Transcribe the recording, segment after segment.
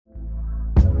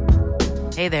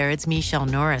Hey there, it's Michelle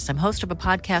Norris. I'm host of a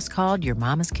podcast called Your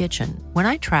Mama's Kitchen. When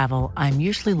I travel, I'm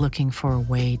usually looking for a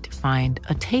way to find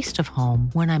a taste of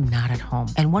home when I'm not at home.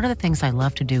 And one of the things I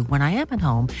love to do when I am at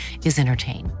home is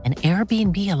entertain. And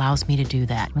Airbnb allows me to do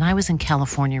that. When I was in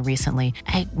California recently,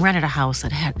 I rented a house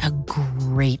that had a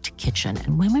great kitchen.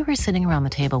 And when we were sitting around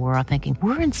the table, we were all thinking,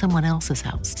 we're in someone else's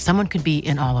house. Someone could be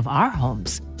in all of our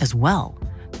homes as well.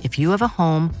 If you have a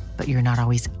home, but you're not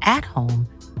always at home,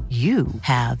 you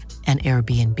have an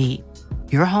Airbnb.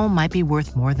 Your home might be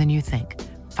worth more than you think.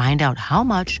 Find out how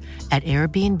much at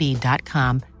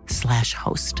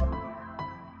airbnb.com/host.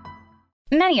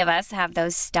 Many of us have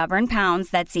those stubborn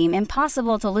pounds that seem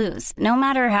impossible to lose, no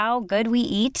matter how good we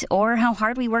eat or how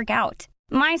hard we work out.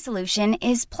 My solution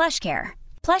is PlushCare.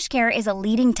 PlushCare is a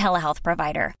leading telehealth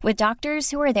provider with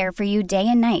doctors who are there for you day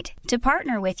and night to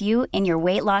partner with you in your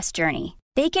weight loss journey.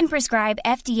 They can prescribe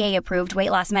FDA-approved weight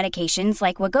loss medications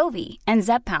like Wegovy and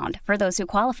Zepbound for those who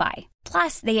qualify.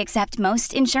 Plus, they accept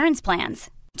most insurance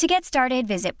plans. To get started,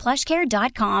 visit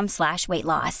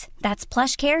plushcare.com/weightloss. That's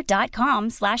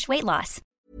plushcare.com/weightloss.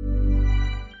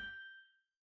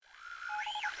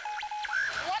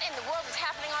 What in the world is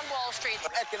happening on Wall Street?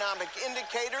 Economic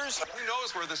indicators. Who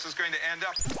knows where this is going to end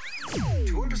up?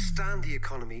 To understand the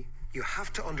economy, you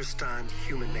have to understand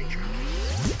human nature.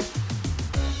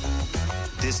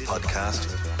 This podcast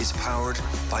is powered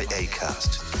by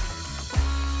Acast.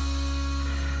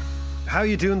 How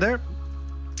you doing there?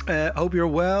 Hope you're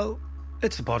well.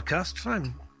 It's the podcast.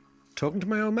 I'm talking to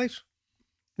my old mate,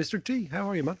 Mr. T. How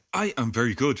are you, man? I am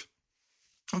very good.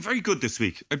 I'm very good this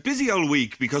week. A busy old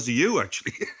week because of you,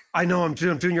 actually. I know, I'm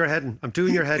doing your heading. I'm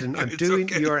doing your heading. I'm doing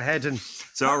okay. your heading.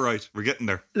 It's all right. We're getting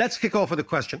there. Let's kick off with a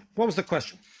question. What was the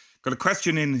question? Got a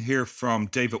question in here from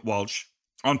David Walsh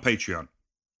on Patreon.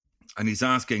 And he's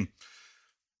asking,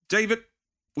 David,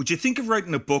 would you think of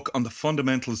writing a book on the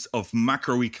fundamentals of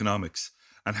macroeconomics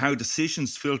and how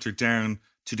decisions filter down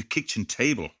to the kitchen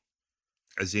table,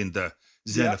 as in the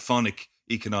xenophonic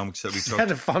economics that we talked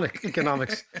about? Xenophonic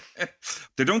economics.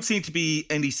 There don't seem to be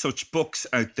any such books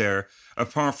out there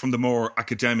apart from the more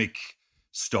academic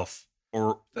stuff.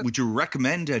 Or would you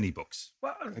recommend any books?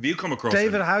 Well, have you come across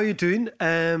David, any? how are you doing?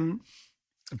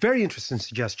 Very interesting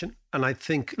suggestion, and I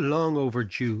think long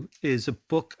overdue, is a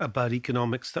book about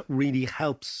economics that really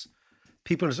helps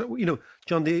people understand. You know,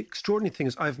 John, the extraordinary thing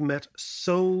is I've met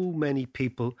so many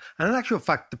people, and in actual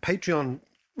fact, the Patreon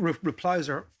replies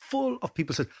are full of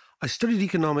people said, I studied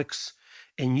economics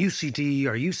in UCD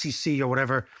or UCC or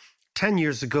whatever 10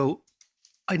 years ago.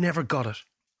 I never got it.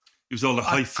 It was all the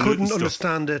I couldn't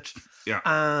understand it. Yeah.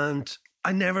 And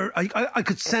I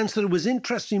could sense that it was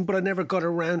interesting, but I never got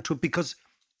around to it because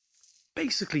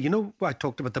basically, you know, I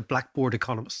talked about the blackboard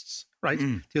economists, right?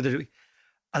 The other day.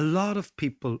 A lot of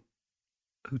people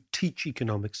who teach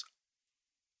economics,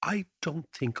 I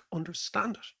don't think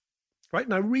understand it, right?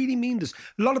 And I really mean this.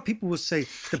 A lot of people will say...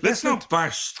 Let's not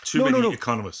bash too many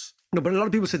economists. No, but a lot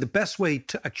of people say the best way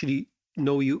to actually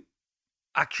know you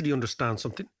actually understand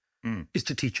something is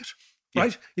to teach it,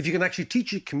 right? If you can actually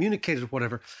teach it, communicate it,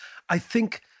 whatever. I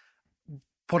think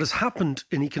what has happened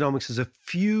in economics is a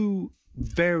few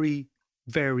very,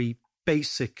 very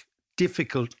basic,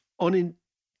 difficult,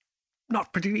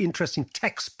 not particularly interesting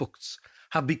textbooks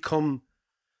have become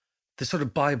the sort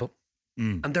of Bible.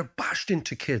 And they're bashed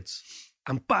into kids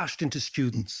and bashed into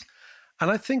students. And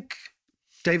I think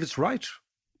David's right.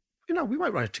 You know, we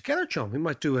might write it together, John. We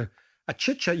might do a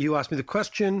chit-chat. You ask me the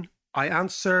question, I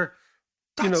answer.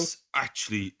 That's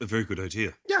actually a very good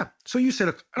idea. Yeah. So you say,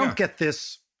 look, I don't get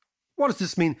this. What does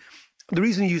this mean? The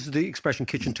reason he uses the expression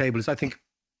kitchen table is I think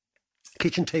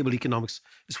kitchen table economics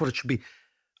is what it should be.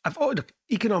 Look,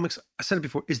 economics, I said it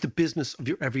before, is the business of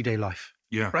your everyday life.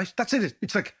 Yeah. Right? That's it.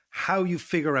 It's like how you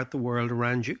figure out the world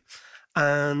around you.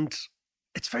 And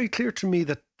it's very clear to me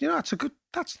that, you know,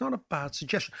 that's not a bad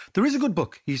suggestion. There is a good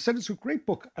book. He said it's a great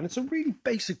book and it's a really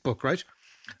basic book, right?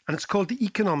 And it's called The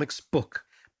Economics Book.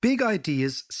 Big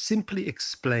Ideas Simply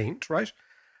Explained, right?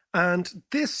 And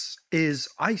this is,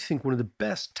 I think, one of the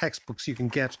best textbooks you can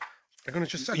get.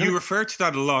 You refer to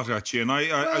that a lot, actually, and I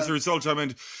as a result, I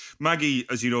mean, Maggie,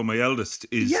 as you know, my eldest,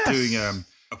 is doing a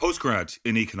postgrad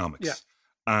in economics,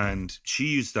 and she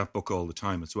used that book all the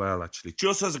time as well. Actually,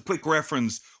 just as a quick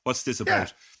reference, what's this about?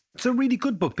 Yeah. It's a really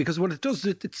good book because what it does,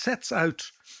 it sets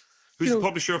out. Who's the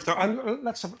publisher of that one?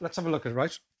 Let's have a look at it,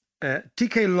 right?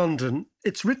 TK London.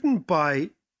 It's written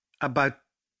by about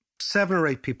 7 or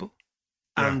 8 people,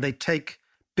 and they take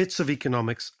bits of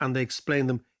economics and they explain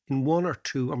them in 1 or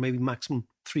 2 or maybe maximum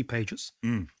 3 pages.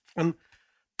 And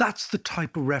that's the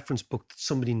type of reference book that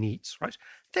somebody needs, right?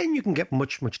 Then you can get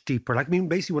much, much deeper. Like, I mean,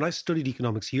 basically when I studied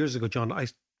economics years ago, John, I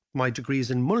my degree is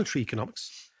in monetary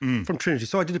economics from Trinity.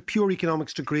 So I did a pure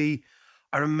economics degree.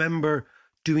 I remember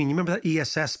you remember that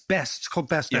ESS, BEST, it's called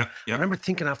BEST now. Yeah. I remember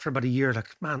thinking after about a year,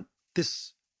 like, man,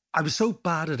 I was so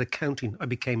bad at accounting, I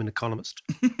became an economist,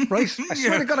 right? I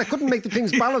swear to God, I couldn't make the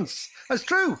things balance. That's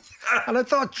true. And I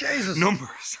thought, Jesus.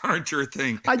 Numbers aren't your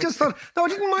thing. I just thought, no, I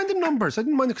didn't mind the numbers. I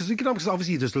didn't mind it because economics,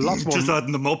 obviously, there's lots more. Just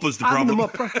adding them up was the adding problem. them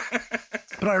up, right?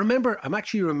 But I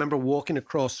remember walking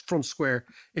across Front Square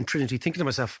in Trinity thinking to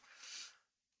myself,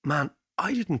 man,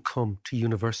 I didn't come to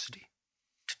university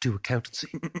to do accountancy.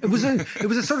 It was a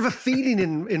sort of a feeling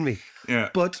in me.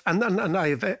 Yeah. But and I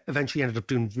eventually ended up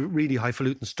doing really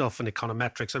highfalutin stuff and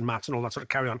econometrics and maths and all that sort of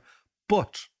carry on.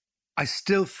 But I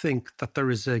still think that there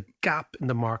is a gap in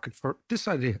the market for this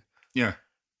idea. Yeah.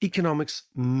 Economics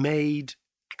made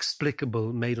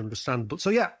explicable, made understandable. So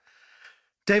yeah,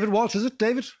 David Walsh, is it,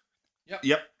 David?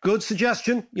 Yep. Good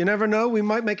suggestion. You never know. We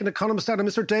might make an economist out of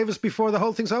Mr. Davis before the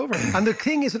whole thing's over. And the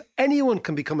thing is that anyone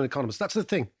can become an economist. That's the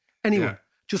thing. Anyone. Yeah.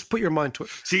 Just put your mind to it.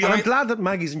 See, and I'm glad that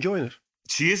Maggie's enjoying it.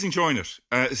 She is enjoying it.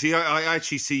 I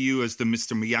actually see you as the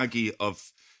Mr. Miyagi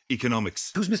of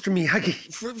economics. Who's Mr.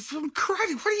 Miyagi? From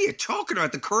karate. What are you talking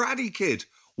about? The Karate Kid.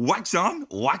 Wax on,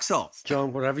 wax off.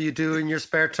 John, whatever you do in your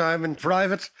spare time in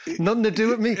private, nothing to do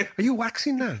with me. Are you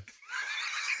waxing now?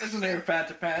 Isn't there fat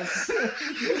to pass?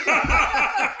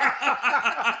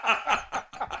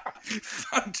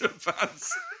 Fat to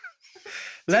pass.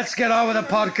 Let's get on with the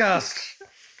podcast.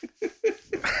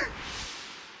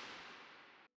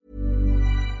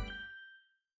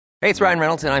 Hey, it's Ryan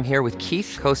Reynolds, and I'm here with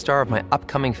Keith, co-star of my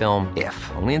upcoming film,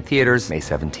 If, only in theaters May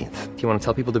 17th. Do you want to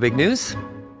tell people the big news?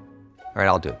 All right,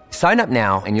 I'll do it. Sign up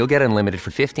now and you'll get unlimited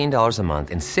for $15 a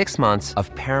month and 6 months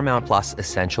of Paramount Plus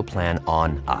Essential Plan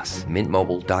on us.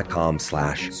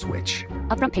 MintMobile.com/switch.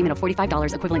 Upfront payment of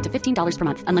 $45 equivalent to $15 per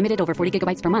month. Unlimited over 40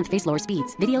 gigabytes per month. Face lower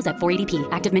speeds. Videos at 480p.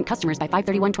 Active Mint customers by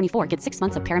 531.24 get 6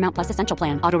 months of Paramount Plus Essential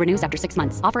Plan. Auto renews after 6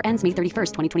 months. Offer ends May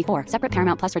 31st, 2024. Separate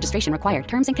Paramount Plus registration required.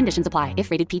 Terms and conditions apply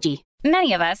if rated PG.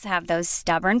 Many of us have those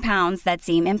stubborn pounds that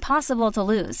seem impossible to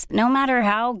lose, no matter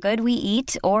how good we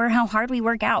eat or how hard we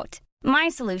work out. My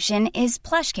solution is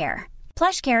PlushCare.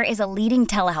 PlushCare is a leading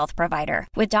telehealth provider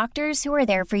with doctors who are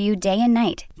there for you day and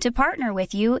night to partner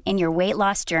with you in your weight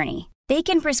loss journey. They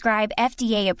can prescribe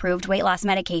FDA-approved weight loss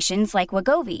medications like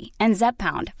Wegovy and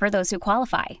Zepbound for those who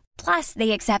qualify. Plus,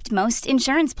 they accept most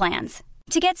insurance plans.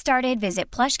 To get started,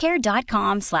 visit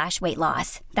plushcare.com/weight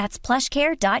loss. That's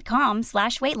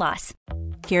plushcare.com/weight loss.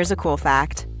 Here's a cool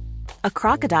fact. A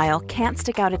crocodile can't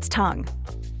stick out its tongue.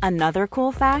 Another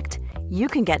cool fact, you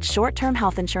can get short-term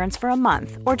health insurance for a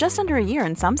month or just under a year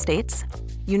in some states.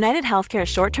 United Healthcare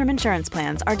short-term insurance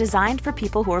plans are designed for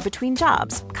people who are between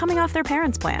jobs, coming off their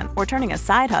parents' plan, or turning a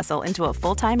side hustle into a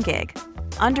full-time gig.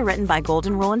 Underwritten by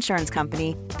Golden Rule Insurance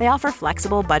Company, they offer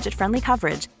flexible, budget-friendly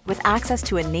coverage with access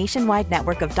to a nationwide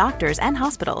network of doctors and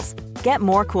hospitals. Get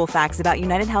more cool facts about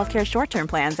United Healthcare short-term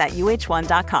plans at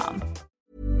uh1.com.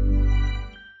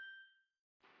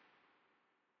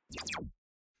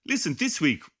 Listen, this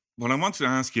week, what I wanted to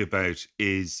ask you about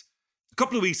is a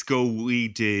couple of weeks ago, we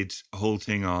did a whole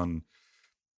thing on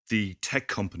the tech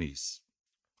companies.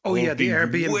 Oh, yeah, the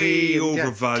Airbnb, way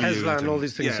overvalued. Tesla and all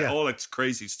these things. Yeah, all that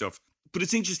crazy stuff. But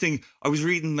it's interesting. I was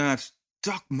reading that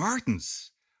Doc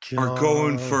Martens are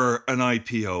going for an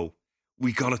IPO.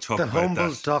 We got to talk about that.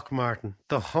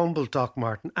 The humble Doc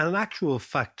Marten. And in actual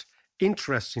fact,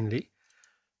 interestingly,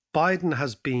 Biden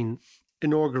has been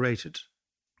inaugurated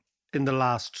in the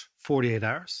last 48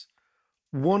 hours.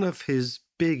 One of his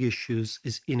big issues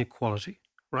is inequality,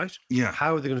 right? Yeah.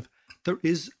 How are they going to... There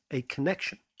is a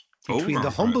connection between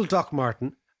the humble Doc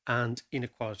Marten and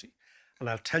inequality. And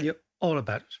I'll tell you all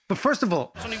about it. But first of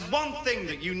all... There's only one thing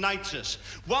that unites us.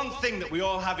 One thing that we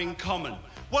all have in common.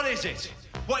 What is it?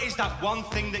 What is that one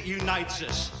thing that unites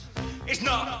us? It's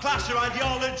not class or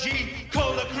ideology,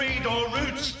 colour, creed or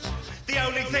roots. The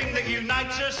only thing that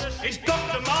unites us is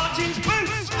Dr. Martin's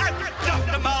boots.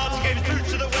 Dr. Martin gave his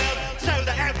boots to the world so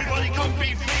that everybody could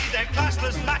be free. They're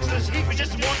classless, matchless, heat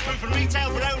resistant, waterproof and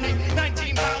retail for only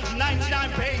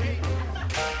 £19.99.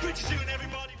 Pretty soon everybody...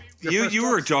 You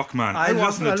were a Doc man. I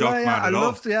wasn't a Doc man at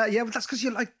all. Yeah, but that's because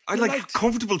you like... I like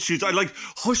comfortable shoes. I like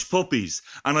hush puppies.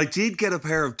 And I did get a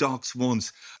pair of Docs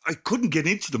once. I couldn't get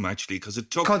into them, actually, because it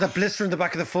took... Called the blister in the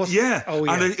back of the foot? Yeah. Oh,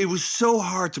 yeah. And it was so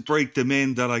hard to break them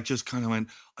in that I just kind of went,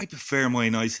 I prefer my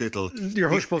nice little... Your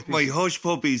hush puppies. My hush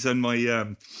puppies and my,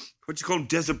 what do you call them,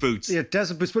 desert boots. Yeah,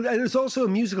 desert boots. But it's also a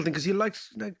musical thing, because you like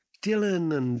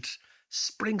Dylan and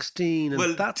Springsteen. And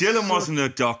well, Dylan wasn't a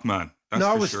Doc man.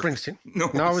 Nor was Springsteen.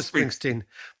 Nor was Springsteen.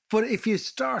 But if you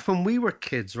start, when we were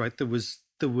kids, right, there was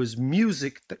there was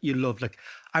music that you loved. Like,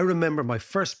 I remember my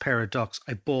first pair of Docs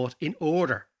I bought in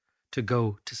order to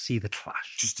go to see the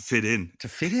Clash. Just to fit in. To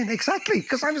fit in, exactly.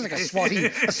 Because I was like a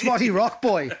swatty rock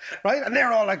boy, right? And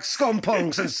they're all like scum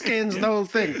punks and skins and the whole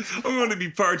thing. I want to be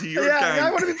part of your gang. Yeah,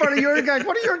 I want to be part of your gang.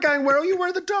 What are your gang wear? Oh, you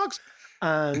wear the Docs.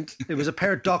 And it was a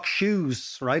pair of Doc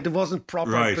shoes, right? It wasn't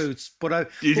proper boots. But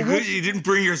you didn't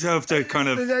bring yourself to kind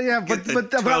of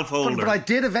but I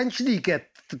did eventually get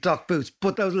the Doc boots,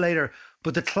 but that was later.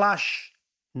 But the Clash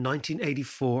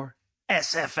 1984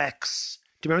 SFX.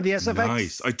 Do you remember the SFX?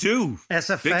 Nice, I do.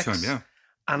 SFX. Big time, yeah.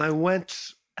 And I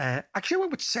went, actually I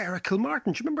went with Sarah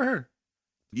Kilmartin. Do you remember her?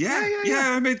 Yeah.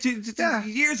 I mean, years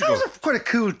ago. That was quite a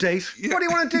cool date. Yeah. What do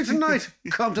you want to do tonight?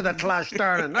 Come to the Clash,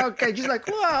 darling. Okay, she's like,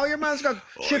 wow, your man's got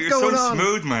shit going on. You're so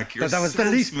smooth, Mac. That was the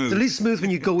least smooth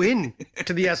when you go in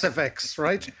to the SFX,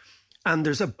 right? And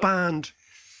there's a band.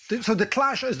 So the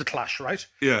Clash is the Clash, right?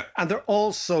 Yeah. And they're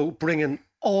also bringing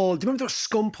do you remember those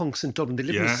scum punks in Dublin? They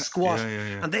lived in a squat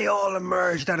and they all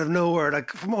emerged out of nowhere, like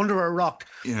from under a rock.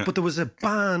 Yeah. But there was a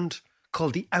band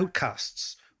called the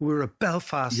Outcasts, who were a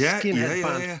Belfast skinhead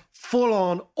band. Full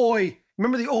on Oi.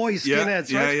 Remember the Oi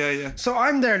skinheads, right? Yeah. So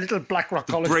I'm there, little Blackrock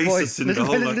College boy.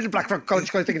 Little Blackrock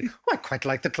College guy thinking, I quite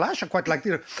like the Clash. I quite like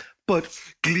but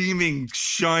gleaming,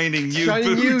 shining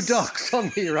new Docs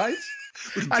on me, right?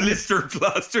 With blister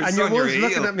plasters and on your heel. And you're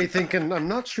looking at me thinking, I'm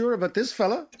not sure about this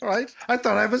fella, right? I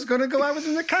thought I was going to go out with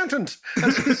an accountant.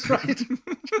 That's right.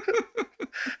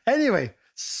 Anyway,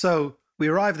 so we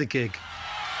arrived at the gig.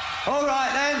 All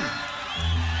right, then.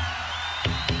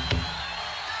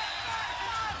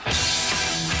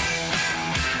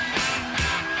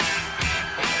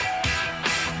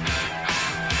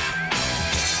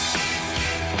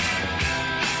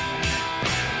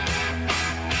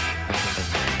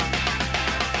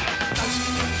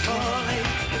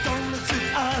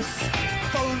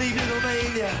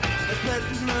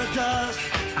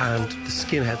 And the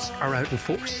skinheads are out in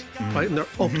force, right? And they're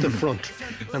up the front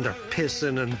and they're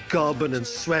pissing and gobbing and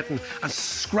sweating and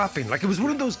scrapping. Like, it was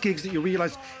one of those gigs that you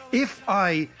realise, if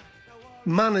I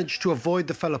manage to avoid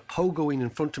the fella pogoing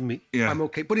in front of me, I'm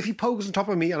okay. But if he pogos on top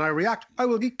of me and I react, I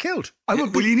will get killed.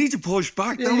 Well, you need to push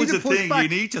back. That was the thing. You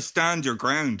need to stand your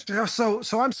ground. So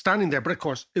I'm standing there. But of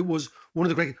course, it was one of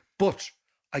the great... But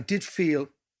I did feel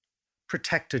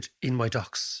protected in my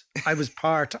Docs. I was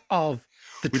part of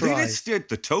the tribe.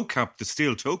 The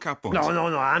steel toe cap ones.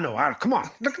 No, I know. Come on.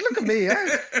 Look at me.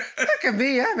 Look at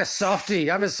me. I'm a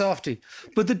softie.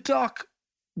 But the Doc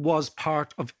was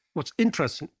part of... What's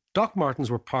interesting, Doc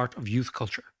Martens were part of youth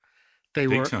culture. They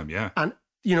were... Big time, yeah. And,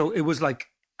 it was like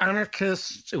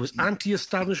anarchists, it was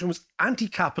anti-establishment, it was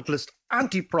anti-capitalist,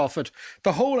 anti-profit.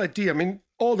 The whole idea, I mean,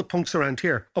 all the punks around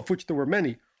here, of which there were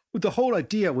many, the whole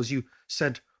idea was you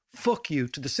said, fuck you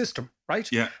to the system,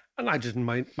 right? Yeah. And I did in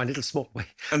my little small way.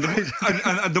 And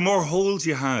the more holes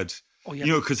you had,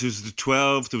 because there was the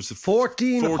 12, there was the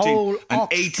 14 hole and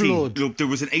ox 18. blood. Look, there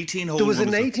was an 18 hole. There was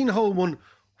an 18 hole one,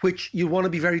 which you want to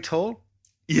be very tall.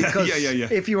 Yeah.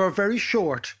 If you are very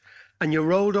short and you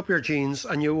rolled up your jeans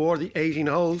and you wore the 18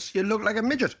 holes, you look like a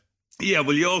midget. Yeah,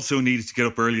 well, you also needed to get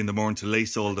up early in the morning to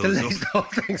lace all those up.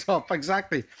 Those things up,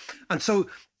 exactly. And so,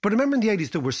 but remember in the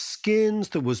 80s, there were skins,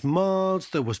 there was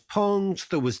mods, there was punks,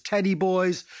 there was teddy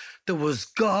boys, there was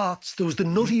goths, there was the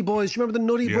nutty boys. Do you remember the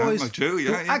nutty boys? I do,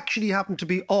 Who actually happened to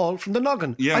be all from the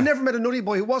Noggin. Yeah. I never met a nutty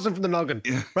boy who wasn't from the Noggin,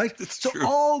 right? So true.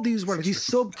 all these were these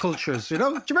subcultures, Do you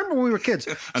remember when we were kids?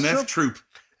 An F-Troop.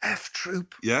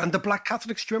 F-Troop. Yeah. And the Black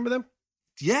Catholics, do you remember them?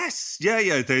 Yes.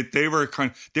 Yeah. They were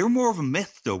they were more of a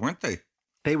myth though, weren't they?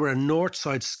 They were a north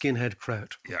side skinhead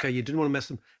crowd. Yeah. Okay, you didn't want to mess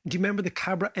them. Do you remember the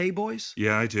Cabra A boys?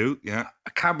 Yeah, I do. Yeah.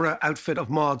 A Cabra outfit of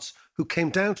mods who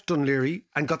came down to Dunleary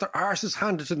and got their arses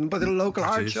handed to them by the local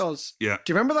hard shows. Yeah.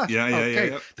 Do you remember that?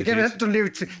 Yeah. They came down to Dunleary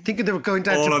thinking they were going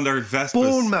down all to on their Vespas.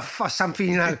 Bournemouth or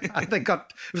something, and it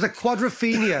was a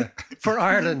quadrophenia for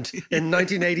Ireland in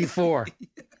 1984.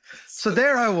 So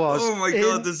there I was. Oh my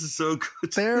God, this is so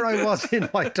good. There I was in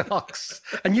my Docs.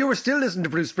 And you were still listening to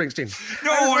Bruce Springsteen.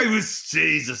 No, I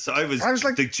was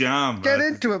like, the jam. Get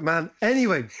into it, man.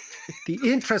 Anyway, the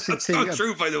interesting That's thing... That's not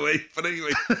true, by the way, but anyway.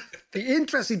 The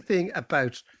interesting thing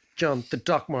about, John, the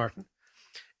Doc Marten,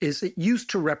 is it used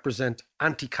to represent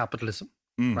anti-capitalism,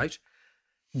 right?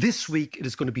 This week, it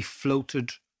is going to be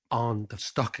floated on the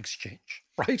stock exchange,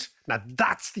 right? Now,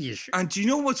 that's the issue. And do you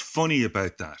know what's funny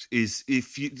about that? Is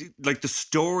if you, like the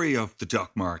story of the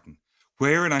Doc Marten,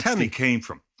 where it actually came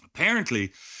from.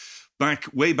 Apparently,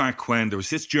 way back when, there was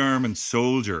this German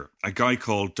soldier, a guy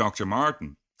called Dr.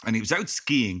 Marten, and he was out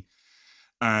skiing,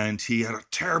 and he had a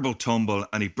terrible tumble,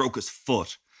 and he broke his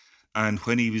foot. And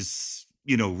when he was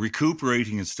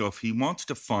recuperating and stuff, he wanted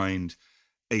to find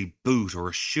a boot or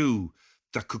a shoe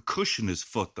that could cushion his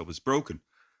foot that was broken.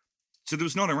 So there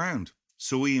was none around.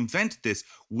 So he invented this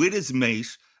with his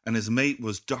mate, and his mate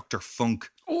was Dr. Funk.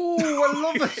 Oh, I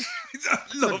love it. I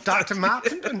love Dr.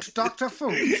 Martin and Dr.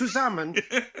 Funk, zusammen.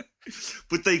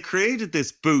 But they created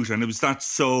this boot, and it was that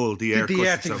sole, the air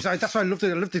cushion. That's why I loved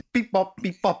it. I loved it. Beep, bop,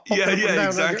 beep, bop. Yeah,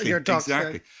 exactly. Your dogs,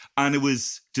 exactly. Yeah. And it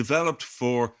was developed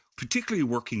for particularly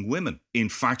working women in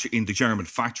the German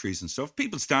factories and stuff.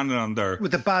 People standing on their...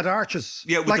 With the bad arches.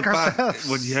 Yeah, with like the ourselves.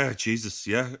 Well, yeah, Jesus,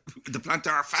 yeah. The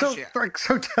plantar fascia.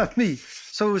 So tell me,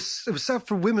 so it was set up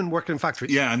for women working in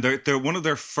factories? Yeah, and they're one of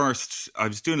their first... I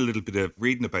was doing a little bit of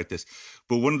reading about this,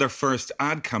 but one of their first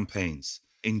ad campaigns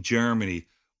in Germany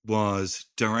was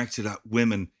directed at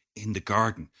women in the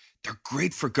garden. They're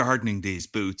great for gardening, these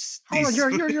boots. Hold on,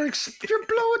 you're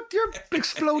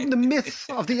exploding the myth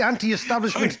of the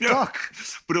anti-establishment doc.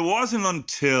 But it wasn't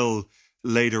until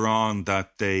later on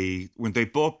that when they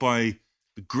bought by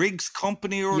the Griggs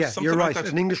company or something you're right, like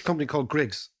that. An English company called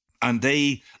Griggs. And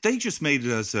they just made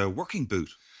it as a working boot.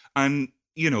 And,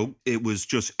 it was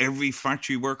just every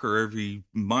factory worker, every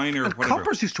miner, and whatever.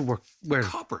 Coppers used to wear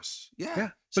Coppers, yeah.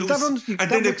 So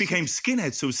then it became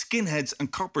skinheads. So skinheads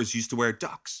and coppers used to wear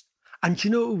docks. And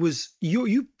it was,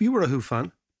 you were a Who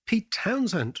fan. Pete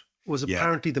Townsend was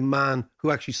apparently the man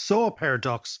who actually saw a pair of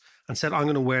docks and said, I'm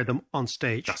going to wear them on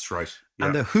stage. That's right. Yeah.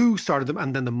 And the Who started them,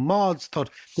 and then the mods thought,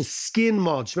 the skin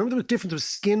mods, remember there was difference with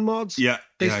skin mods? Yeah.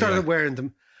 They started wearing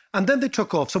them. And then they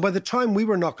took off. So by the time we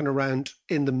were knocking around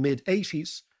in the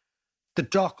mid-80s, the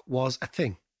dock was a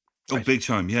thing. Right? Oh, big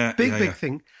time, yeah. Big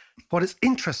thing. What is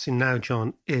interesting now,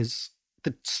 John, is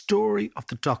the story of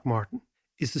the Doc Marten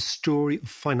is the story of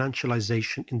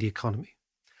financialization in the economy.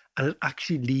 And it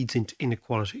actually leads into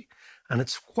inequality. And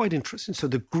it's quite interesting. So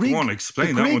the Greek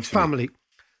family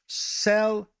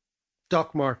sell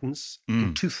Doc Martens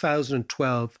in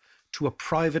 2012 to a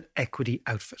private equity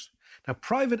outfit. Now,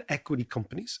 private equity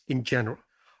companies in general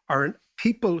are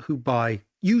people who buy,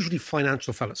 usually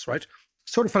financial fellas, right?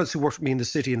 Sort of fellas who work for me in the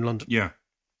city in London. Yeah.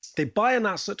 They buy an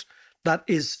asset that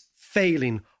is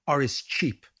failing or is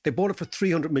cheap. They bought it for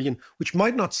 300 million, which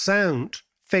might not sound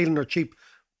failing or cheap,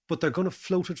 but they're going to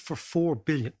float it for 4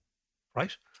 billion,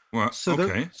 right? Well, so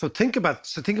okay. So think about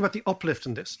the uplift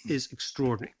in this is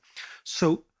extraordinary.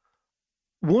 So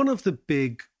one of the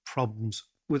big problems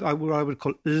with what I would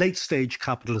call late stage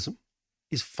capitalism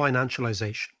is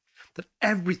financialization, that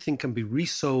everything can be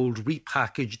resold,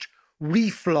 repackaged,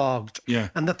 reflogged,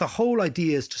 and that the whole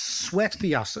idea is to sweat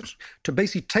the asset, to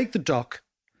basically take the dock,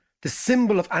 the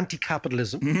symbol of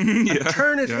anti-capitalism, and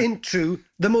turn it into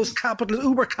the most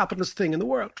uber-capitalist thing in the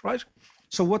world, right?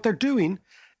 So what they're doing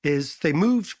is they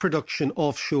moved production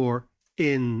offshore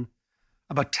in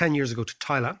about 10 years ago to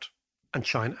Thailand and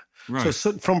China. Right.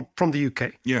 So from the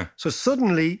UK. Yeah. So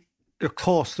suddenly they're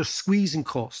squeezing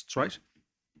costs, right?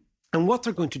 And what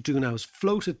they're going to do now is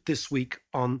float it this week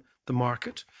on the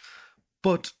market.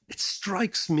 But it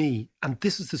strikes me, and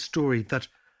this is the story, that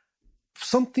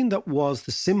something that was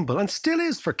the symbol, and still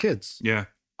is for kids,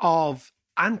 of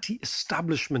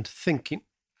anti-establishment thinking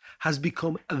has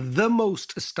become the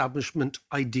most establishment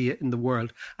idea in the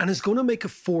world and is going to make a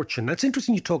fortune. Now, it's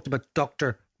interesting you talked about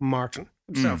Dr. Marten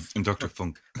himself. And Dr.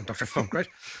 Funk. And Dr. Funk, right?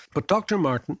 But Dr.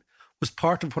 Marten was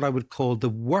part of what I would call the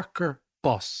worker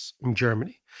boss in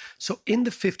Germany. So in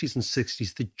the 50s and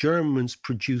 60s, the Germans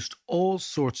produced all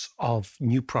sorts of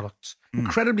new products,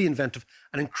 incredibly inventive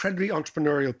and incredibly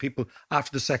entrepreneurial people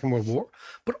after the Second World War.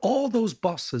 But all those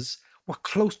bosses were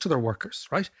close to their workers,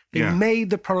 right? They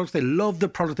made the product, they loved the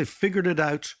product, they figured it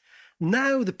out.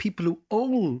 Now the people who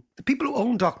own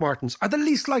Doc Martens are the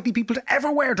least likely people to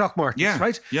ever wear Doc Martens,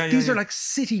 right? These are like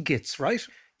city gits, right?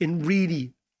 In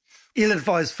really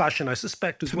ill-advised fashion, I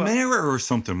suspect, as well. Primera or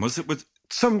something, was it? With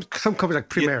some company like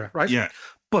Primera, right? Yeah.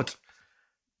 But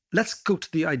let's go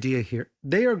to the idea here.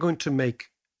 They are going to make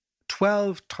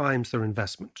 12 times their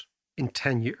investment in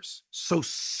 10 years. So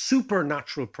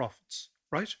supernatural profits,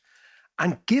 right?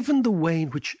 And given the way in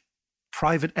which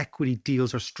private equity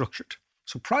deals are structured,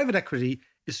 so private equity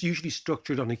is usually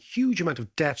structured on a huge amount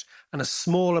of debt and a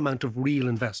small amount of real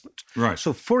investment. Right.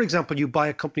 So, for example, you buy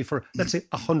a company for, let's say,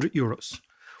 100 euros.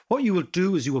 What you will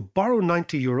do is you will borrow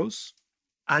 90 euros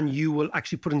and you will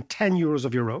actually put in 10 euros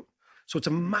of your own. So it's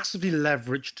a massively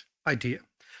leveraged idea.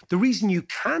 The reason you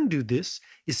can do this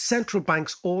is central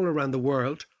banks all around the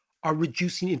world are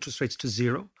reducing interest rates to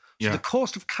zero. So the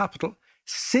cost of capital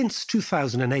since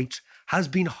 2008 has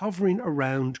been hovering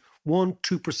around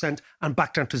 1-2% and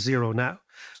back down to zero now.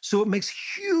 So it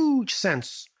makes huge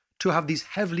sense to have these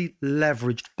heavily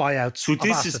leveraged buyouts So of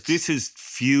assets. this is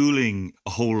fueling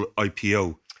a whole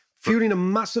IPO. Fueling a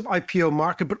massive IPO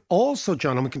market, but also,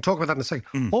 John, and we can talk about that in a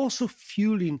second, also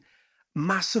fueling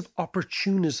massive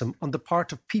opportunism on the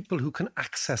part of people who can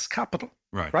access capital.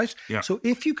 Right? Yeah. So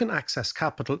if you can access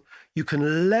capital, you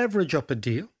can leverage up a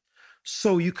deal.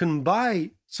 So you can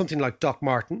buy something like Doc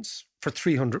Martens for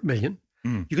 300 million.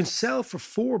 You can sell for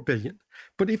 4 billion.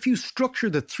 But if you structure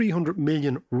the 300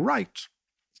 million right,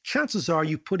 chances are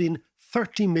you put in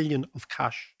 30 million of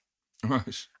cash.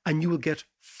 Right. And you will get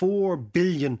 4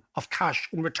 billion of cash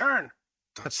in return.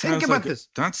 Think about this.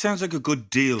 That sounds like a good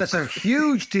deal. That's a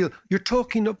huge deal. You're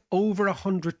talking of over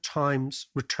 100 times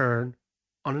return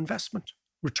on investment,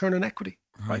 return on equity.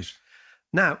 Right.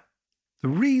 Now, the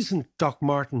reason Doc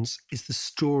Martens is the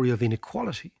story of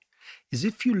inequality is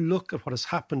if you look at what has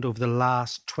happened over the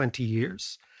last 20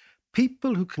 years,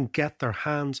 people who can get their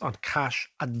hands on cash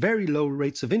at very low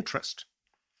rates of interest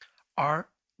are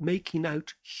making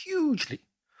out hugely.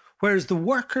 Whereas the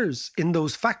workers in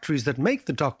those factories that make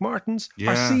the Doc Martens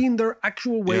are seeing their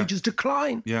actual wages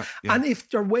decline. And if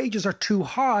their wages are too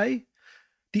high,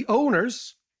 the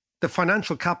owners, the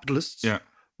financial capitalists,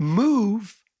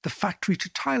 move the factory to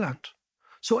Thailand.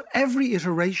 So at every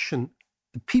iteration,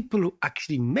 the people who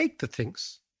actually make the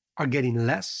things are getting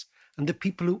less, and the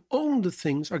people who own the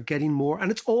things are getting more.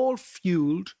 And it's all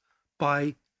fueled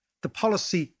by the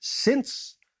policy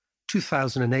since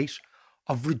 2008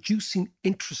 of reducing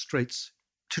interest rates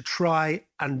to try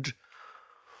and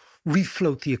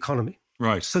refloat the economy.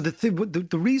 Right. So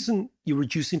the reason you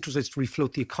reduce interest rates to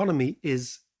refloat the economy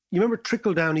is, you remember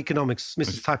trickle-down economics,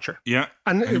 Mrs. Thatcher? Yeah,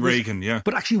 and Reagan, yeah.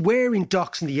 But actually wearing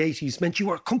Docs in the 80s meant you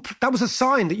were, that was a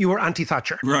sign that you were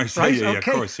anti-Thatcher. Right, right? Yeah,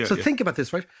 okay. Of course. Yeah, so think about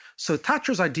this, right? So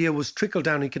Thatcher's idea was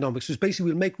trickle-down economics, was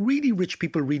basically we'll make really rich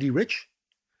people really rich.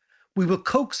 We will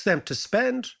coax them to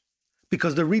spend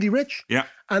because they're really rich. Yeah.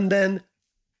 And then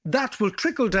that will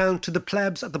trickle down to the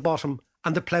plebs at the bottom,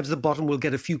 and the plebs at the bottom will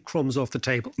get a few crumbs off the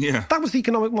table. Yeah. That was the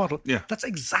economic model. Yeah. That's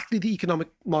exactly the economic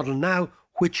model now,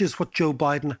 which is what Joe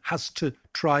Biden has to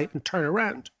try and turn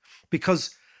around.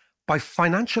 Because by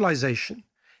financialization,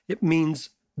 it means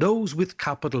those with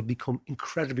capital become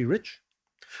incredibly rich,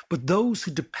 but those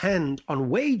who depend on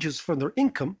wages from their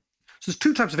income, so there's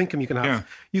two types of income you can have. Yeah.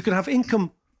 You can have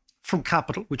income from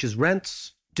capital, which is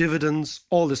rents, dividends,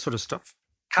 all this sort of stuff,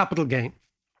 capital gain,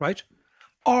 right?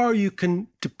 Or you can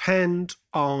depend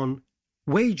on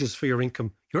wages for your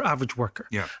income, your average worker.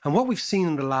 Yeah. And what we've seen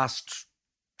in the last,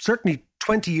 certainly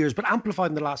 20 years, but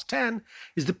amplified in the last 10,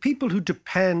 is the people who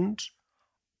depend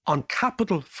on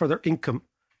capital for their income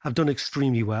have done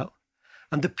extremely well.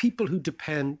 And the people who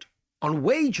depend on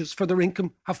wages for their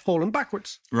income have fallen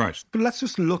backwards. Right. But let's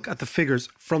just look at the figures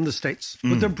from the States.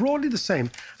 But they're broadly the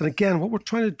same. And again, what we're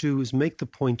trying to do is make the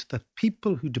point that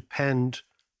people who depend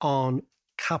on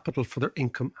capital for their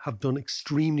income have done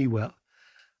extremely well.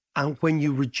 And when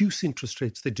you reduce interest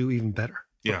rates, they do even better.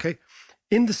 Yeah. Okay.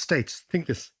 In the States, think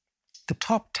this, the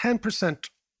top 10%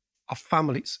 of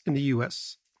families in the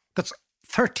US, that's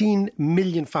 13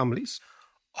 million families,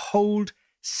 hold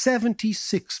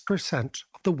 76%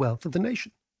 of the wealth of the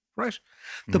nation, right?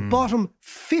 The bottom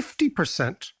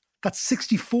 50%, that's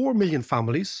 64 million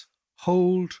families,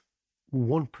 hold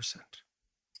 1%.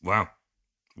 Wow.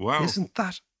 Isn't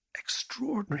that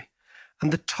extraordinary?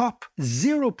 And the top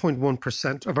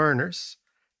 0.1% of earners,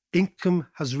 income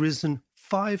has risen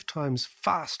 5 times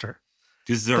faster.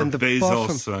 These are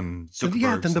Bezos and Zuckerberg.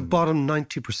 Yeah, than the bottom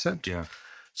 90%. Yeah.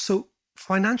 So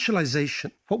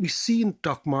financialization, what we see in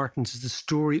Doc Martens is the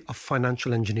story of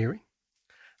financial engineering.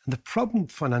 And the problem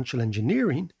with financial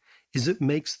engineering is it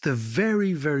makes the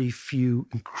very, very few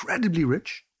incredibly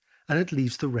rich and it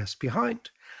leaves the rest behind.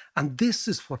 And this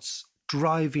is what's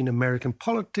driving American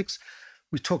politics.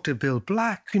 We talked to Bill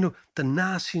Black, the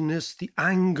nastiness, the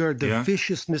anger, the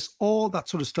viciousness, all that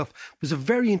sort of stuff. There's a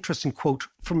very interesting quote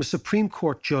from a Supreme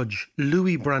Court judge,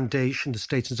 Louis Brandeis in the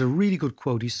States. It's a really good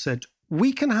quote. He said,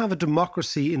 "We can have a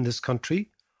democracy in this country,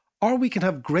 or we can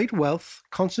have great wealth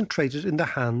concentrated in the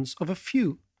hands of a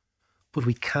few, but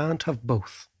we can't have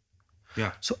both."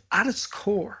 Yeah. So at its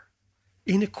core,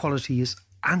 inequality is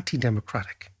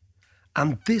anti-democratic.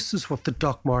 And this is what the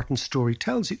Doc Martens story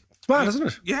tells you. It's mad, isn't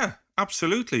it? Yeah,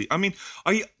 absolutely. I mean,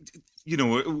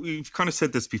 we've kind of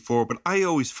said this before, but I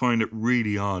always find it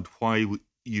really odd why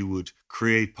you would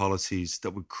create policies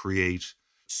that would create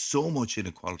so much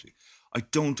inequality. I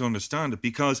don't understand it,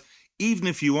 because even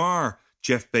if you are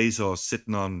Jeff Bezos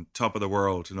sitting on top of the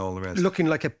world and all the rest, looking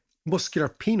like a muscular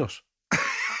peanut.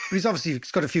 He's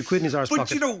got a few quid in his arse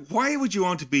pocket. But why would you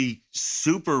want to be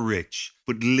super rich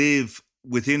but live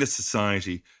within a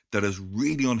society that is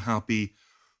really unhappy,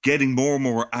 getting more and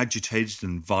more agitated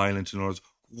and violent and all this.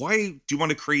 Why do you want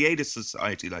to create a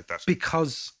society like that?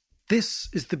 Because this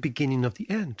is the beginning of the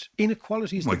end.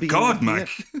 Inequality is my the beginning God, of the Mac. end.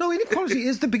 No, inequality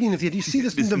is the beginning of the end. You see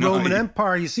this in the Roman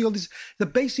Empire. You see all these.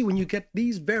 Basically, when you get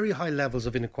these very high levels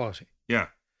of inequality,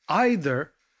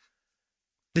 either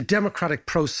the democratic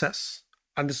process,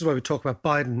 and this is why we talk about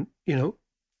Biden,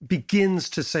 begins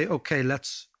to say, okay,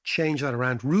 let's change that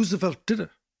around. Roosevelt did it.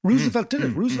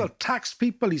 Roosevelt taxed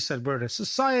people. He said, we're a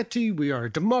society, we are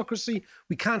a democracy,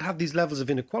 we can't have these levels of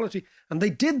inequality. And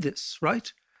they did this,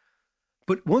 right?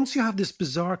 But once you have this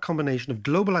bizarre combination of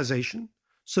globalization,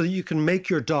 so that you can make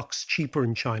your docks cheaper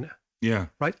in China,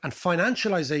 right? And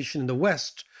financialization in the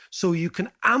West, so you can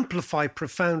amplify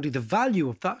profoundly the value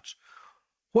of that,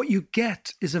 what you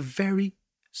get is a very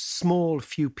small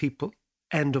few people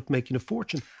end up making a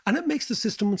fortune. And it makes the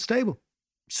system unstable.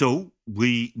 So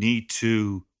we need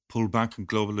to pull back on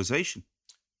globalization.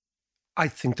 I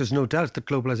think there's no doubt that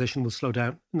globalization will slow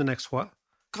down in the next while.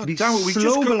 God damn it,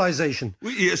 globalization.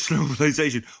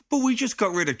 Slowbalization. But we just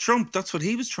got rid of Trump. That's what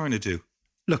he was trying to do.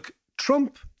 Look,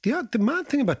 Trump, the mad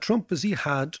thing about Trump is he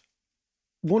had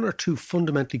one or two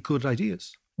fundamentally good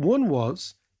ideas. One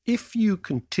was, if you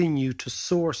continue to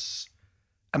source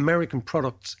American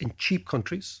products in cheap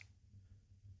countries,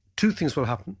 two things will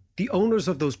happen. The owners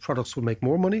of those products will make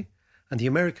more money, and the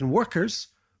American workers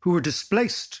who were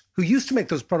displaced, who used to make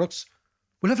those products,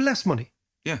 will have less money.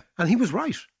 Yeah. And he was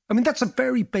right. I mean, that's a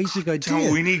very basic idea.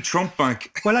 No, we need Trump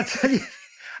back. Well, I tell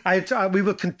you, we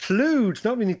will conclude.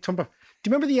 No, we need Trump back. Do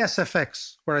you remember the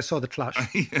SFX where I saw the clash?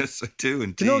 Yes, I do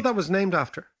indeed. Do you know what that was named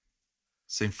after?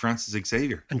 St. Francis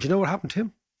Xavier. And do you know what happened to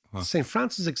him? Huh. St.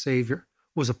 Francis Xavier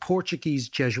was a Portuguese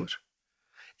Jesuit.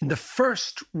 In the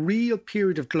first real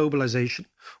period of globalization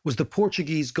was the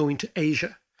Portuguese going to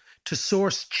Asia to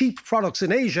source cheap products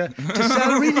in Asia to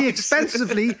sell really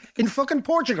expensively in fucking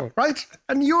Portugal, right?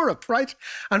 And Europe, right?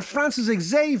 And Francis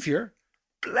Xavier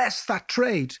blessed that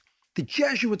trade. The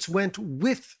Jesuits went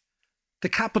with the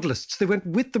capitalists. They went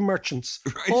with the merchants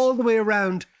all the way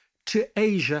around to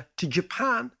Asia, to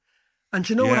Japan. And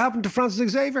you know what happened to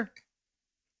Francis Xavier?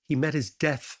 He met his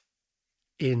death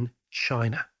in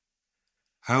China.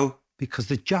 How? Because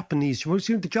the Japanese,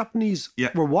 the Japanese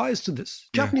were wise to this.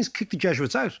 Japanese kicked the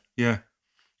Jesuits out. Yeah.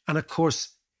 And of course,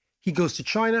 he goes to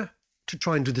China to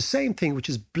try and do the same thing, which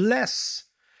is bless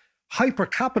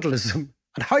hyper-capitalism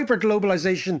and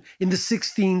hyper-globalization in the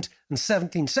 16th and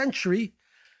 17th century.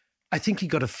 I think he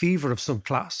got a fever of some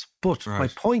class. But my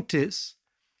point is,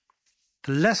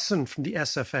 the lesson from the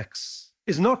SFX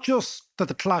is not just that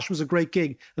the Clash was a great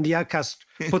gig and the Outcast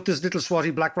put this little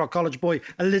swatty Blackrock College boy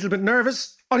a little bit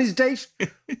nervous on his date,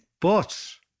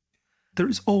 but there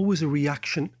is always a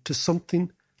reaction to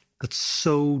something that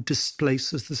so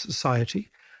displaces the society.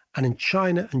 And in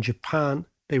China and Japan,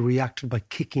 they reacted by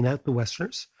kicking out the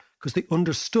Westerners because they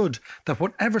understood that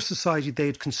whatever society they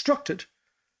had constructed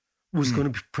was going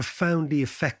to be profoundly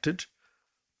affected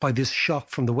by this shock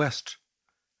from the West.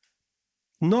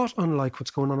 Not unlike what's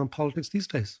going on in politics these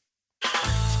days.